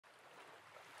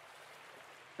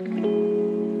Hey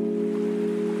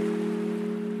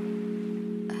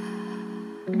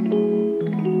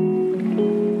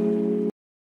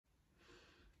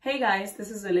guys, this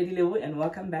is Lady Leo and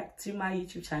welcome back to my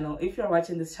YouTube channel. If you're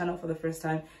watching this channel for the first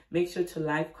time, make sure to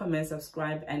like, comment,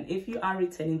 subscribe, and if you are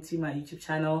returning to my YouTube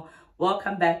channel,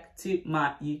 welcome back to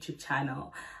my YouTube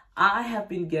channel. I have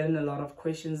been getting a lot of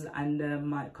questions under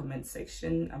my comment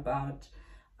section about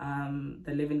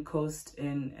the living cost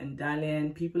in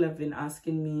Dalian. People have been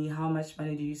asking me, how much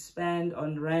money do you spend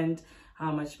on rent?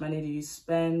 How much money do you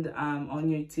spend on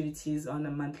your activities on a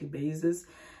monthly basis?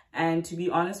 And to be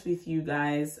honest with you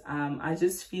guys, I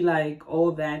just feel like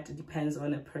all that depends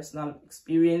on a personal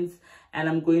experience, and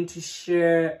I'm going to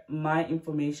share my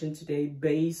information today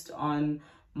based on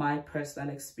my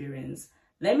personal experience.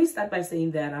 Let me start by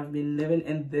saying that I've been living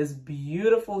in this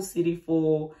beautiful city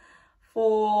for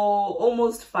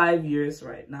almost 5 years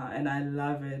right now, and I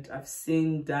love it. I've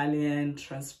seen Dalian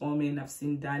transforming. I've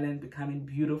seen Dalian becoming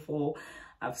beautiful.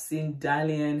 I've seen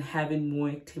Dalian having more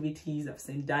activities. I've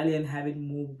seen Dalian having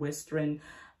more Western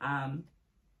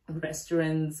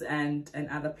restaurants and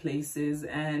other places.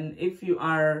 And if you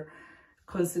are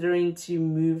considering to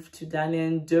move to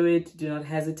Dalian, do it. Do not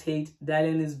hesitate.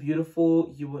 Dalian is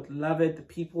beautiful. You would love it. The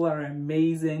people are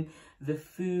amazing. The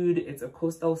food, it's a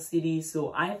coastal city.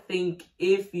 So I think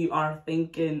if you are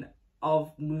thinking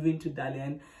of moving to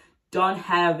Dalian, don't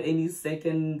have any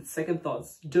second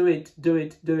thoughts. Do it.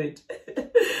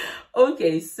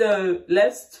 Okay, so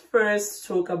let's first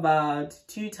talk about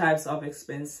two types of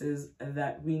expenses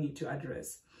that we need to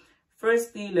address.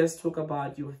 Firstly, let's talk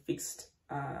about your fixed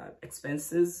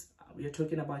expenses. We are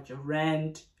talking about your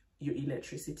rent, your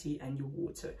electricity, and your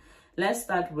water. Let's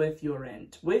start with your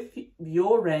rent. With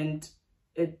your rent,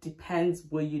 it depends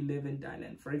where you live in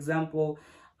Dalian. For example,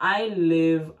 I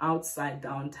live outside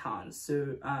downtown,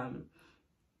 so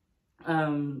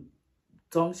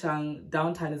Zhongshan,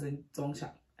 downtown is in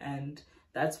Zhongshan, and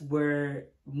that's where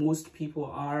most people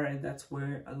are, and that's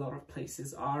where a lot of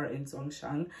places are in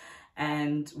Zhongshan.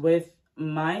 And with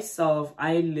myself,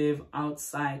 I live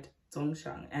outside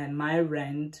Zhongshan, and my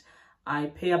rent, I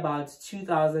pay about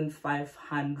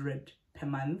 2,500 per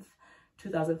month,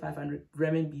 2,500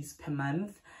 renminbis per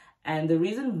month. And the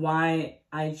reason why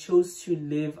I chose to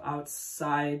live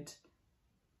outside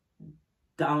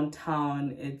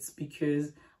downtown, it's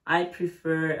because I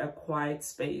prefer a quiet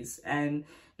space, and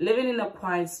living in a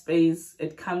quiet space,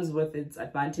 it comes with its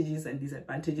advantages and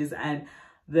disadvantages. And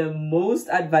the most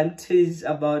advantage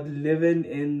about living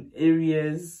in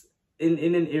areas in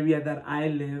an area that I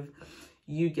live,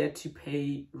 you get to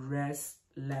pay less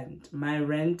rent. My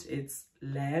rent, it's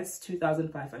less,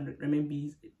 2,500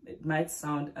 renminbi. It might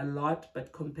sound a lot,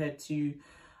 but compared to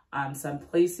some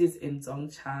places in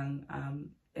Zhongshan,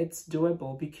 it's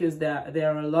doable, because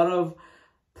there are a lot of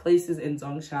places in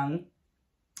Zhongshan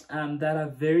that are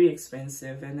very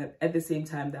expensive, and at the same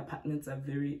time the apartments are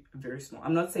very small.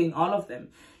 I'm not saying all of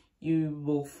them. You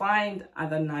will find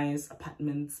other nice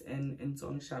apartments in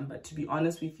Zhongshan, but to be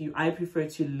honest with you, I prefer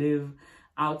to live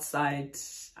outside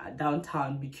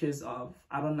downtown because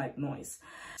I don't like noise.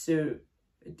 So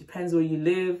it depends where you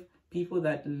live. People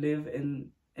that live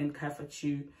in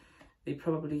Kaifachu, they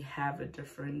probably have a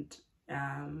different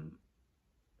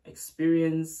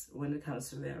experience when it comes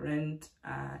to their rent.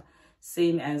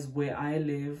 Same as where I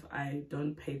live, I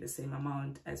don't pay the same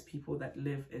amount as people that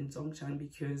live in Zhongshan,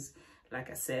 because like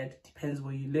I said, it depends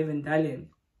where you live in Dalian.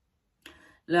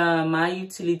 My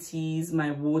utilities,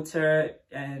 my water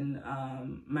and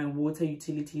my water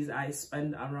utilities, I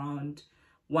spend around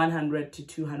 100 to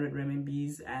 200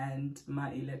 renminbis, and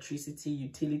my electricity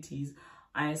utilities,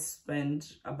 I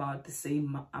spend about the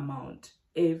same amount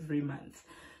every month.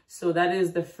 So that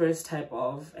is the first type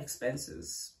of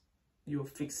expenses, your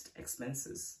fixed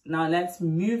expenses. Now let's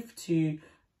move to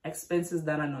expenses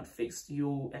that are not fixed,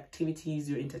 your activities,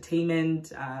 your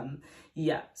entertainment.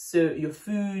 Yeah, so your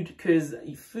food, because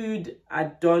food, I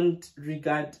don't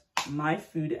regard my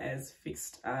food as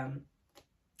fixed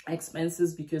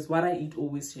expenses, because what I eat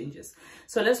always changes.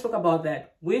 So let's talk about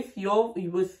that. With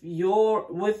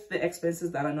the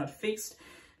expenses that are not fixed,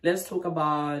 let's talk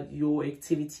about your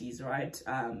activities, right?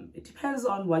 It depends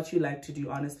on what you like to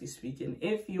do, honestly speaking.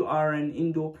 If you are an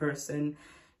indoor person,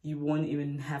 you won't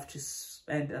even have to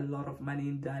spend a lot of money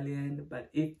in Dalian. But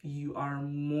if you are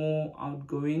more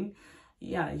outgoing,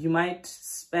 yeah, you might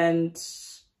spend,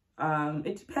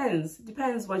 it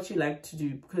depends what you like to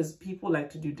do, because people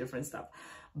like to do different stuff.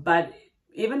 But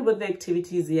even with the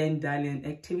activities here in Dalian,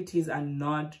 activities are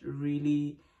not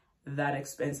really that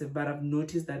expensive, but I've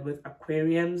noticed that with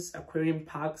aquarium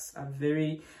parks are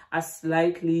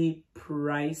slightly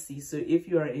pricey. So if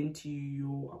you are into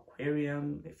your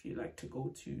aquarium, if you like to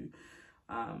go to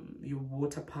your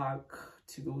water park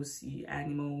to go see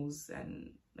animals,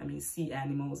 and sea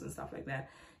animals and stuff like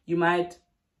that, you might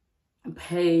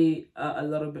pay a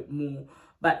little bit more.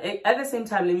 But at the same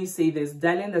time, let me say this: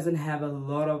 Dalian doesn't have a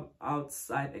lot of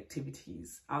outside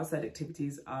activities. Outside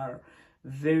activities are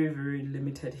very, very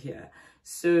limited here.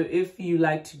 So if you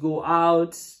like to go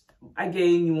out,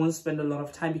 again, you won't spend a lot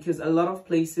of time, because a lot of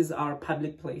places are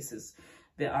public places.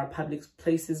 There are public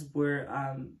places where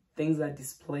things are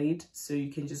displayed, so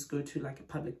you can just go to like a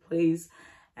public place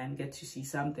and get to see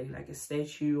something like a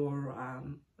statue, or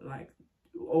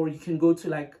you can go to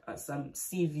like some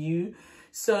sea view.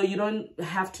 So you don't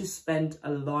have to spend a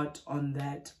lot on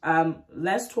that.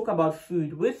 Let's talk about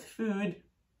food. With food,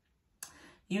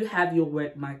 you have your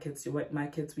wet markets.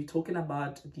 We're talking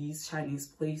about these Chinese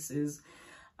places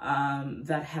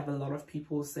that have a lot of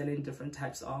people selling different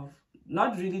types of,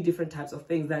 not really different types of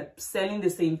things, that selling the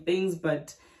same things,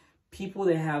 but people,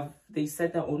 they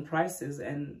set their own prices,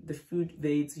 and the food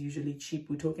there, it's usually cheap.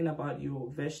 We're talking about your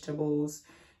vegetables,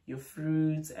 your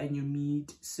fruits, and your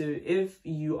meat. So if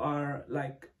you are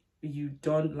like, you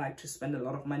don't like to spend a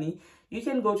lot of money, you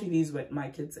can go to these wet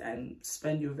markets and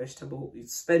spend your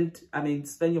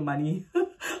money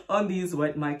on these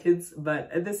wet markets.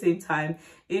 But at the same time,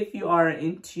 if you are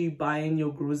into buying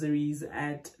your groceries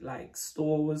at like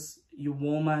stores, your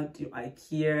Walmart, your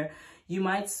IKEA, you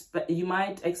might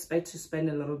expect to spend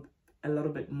a little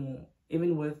bit more,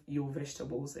 even with your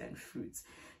vegetables and fruits.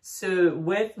 So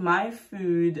with my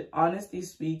food, honestly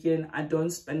speaking, I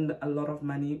don't spend a lot of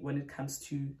money when it comes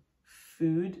to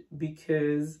food,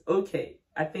 because, okay,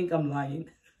 I think I'm lying.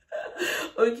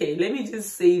 Okay, let me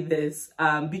just say this,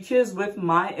 because with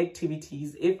my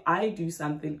activities, if I do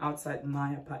something outside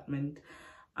my apartment,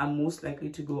 I'm most likely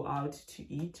to go out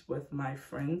to eat with my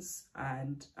friends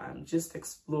and just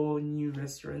explore new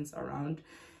restaurants around.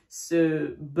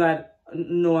 So, but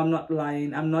no, I'm not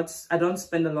lying. I don't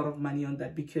spend a lot of money on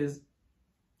that, because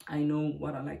I know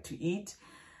what I like to eat.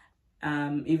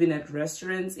 Even at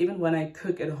restaurants, even when I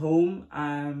cook at home,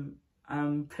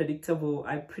 I'm predictable.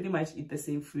 I pretty much eat the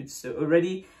same food. So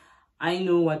already I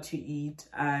know what to eat.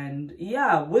 And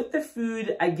yeah, with the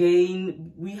food,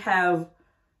 again, we have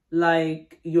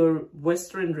like your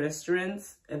Western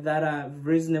restaurants that are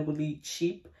reasonably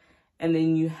cheap, and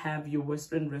then you have your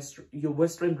Western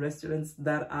restaurants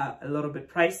that are a little bit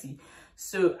pricey.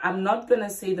 So I'm not gonna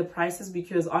say the prices,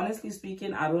 because honestly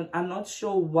speaking, I'm not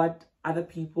sure what other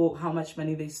people, how much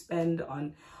money they spend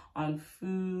on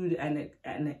food and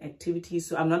activities.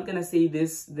 So I'm not gonna say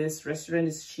this restaurant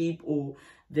is cheap or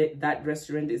that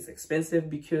restaurant is expensive,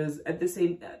 because at the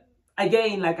same,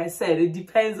 again, like I said, it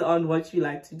depends on what you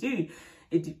like to do.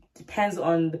 It depends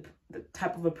on the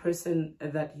type of a person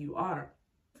that you are.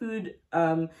 Food,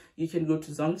 you can go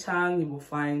to Zongchang. You will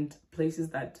find places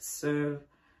that serve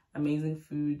amazing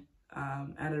food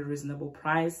at a reasonable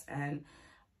price. And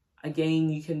again,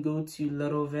 you can go to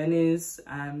Little Venice.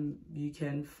 You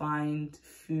can find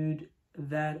food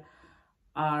that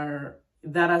are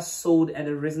sold at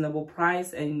a reasonable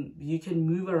price, and you can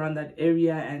move around that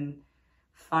area and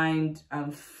find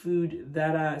food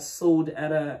that are sold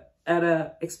at a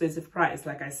expensive price.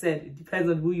 Like I said, it depends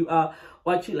on who you are,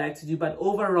 what you like to do. But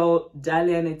overall,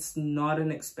 Dalian, it's not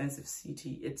an expensive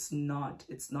city. It's not.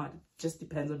 It just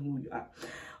depends on who you are.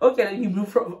 Okay, let me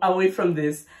move away from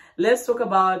this. Let's talk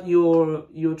about your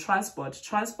transport.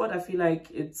 Transport, I feel like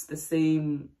it's the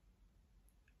same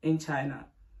in China.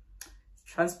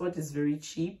 Transport is very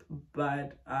cheap,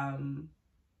 but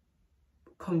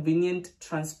convenient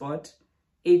transport,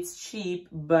 it's cheap,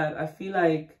 but I feel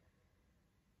like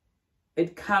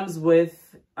it comes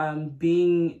with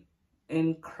being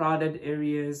in crowded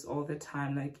areas all the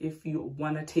time. Like if you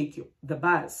want to take the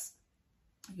bus,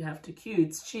 you have to queue.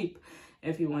 It's cheap.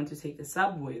 If you want to take the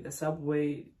subway,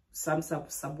 some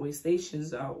subway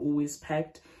stations are always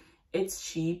packed. It's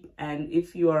cheap. And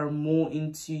if you are more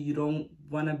into, you don't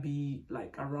want to be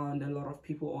like around a lot of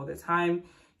people all the time,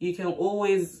 you can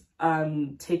always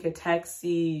take a taxi.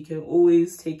 You can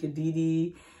always take a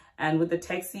Didi. And with the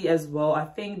taxi as well, I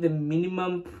think the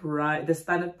minimum price, the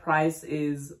standard price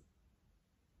is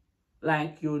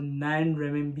like your 9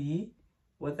 RMB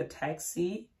with a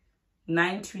taxi,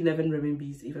 9 to 11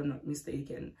 RMBs if I'm not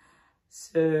mistaken.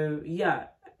 So yeah,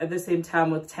 at the same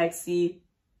time with taxi,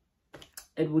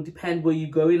 it will depend where you're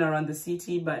going around the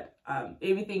city, but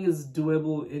everything is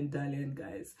doable in Dalian,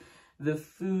 guys. The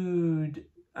food,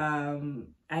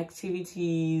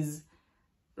 activities,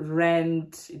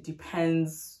 rent, it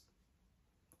depends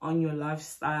on your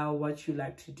lifestyle, what you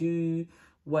like to do,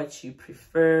 what you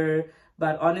prefer.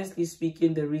 But honestly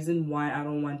speaking, the reason why I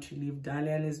don't want to leave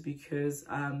Dalian is because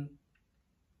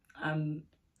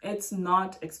it's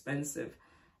not expensive.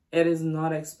 It is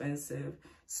not expensive.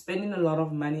 Spending a lot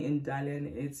of money in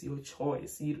Dalian, it's your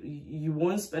choice. You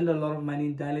won't spend a lot of money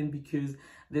in Dalian because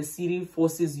the city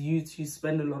forces you to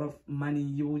spend a lot of money.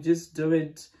 You will just do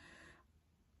it.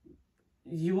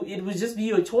 It will just be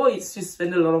your choice to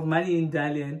spend a lot of money in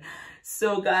Dalian.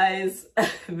 So guys,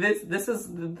 this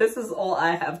is all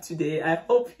I have today. I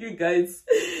hope you guys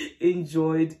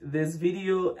enjoyed this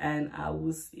video, and I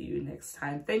will see you next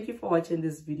time. Thank you for watching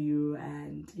this video,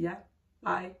 and yeah,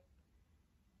 bye.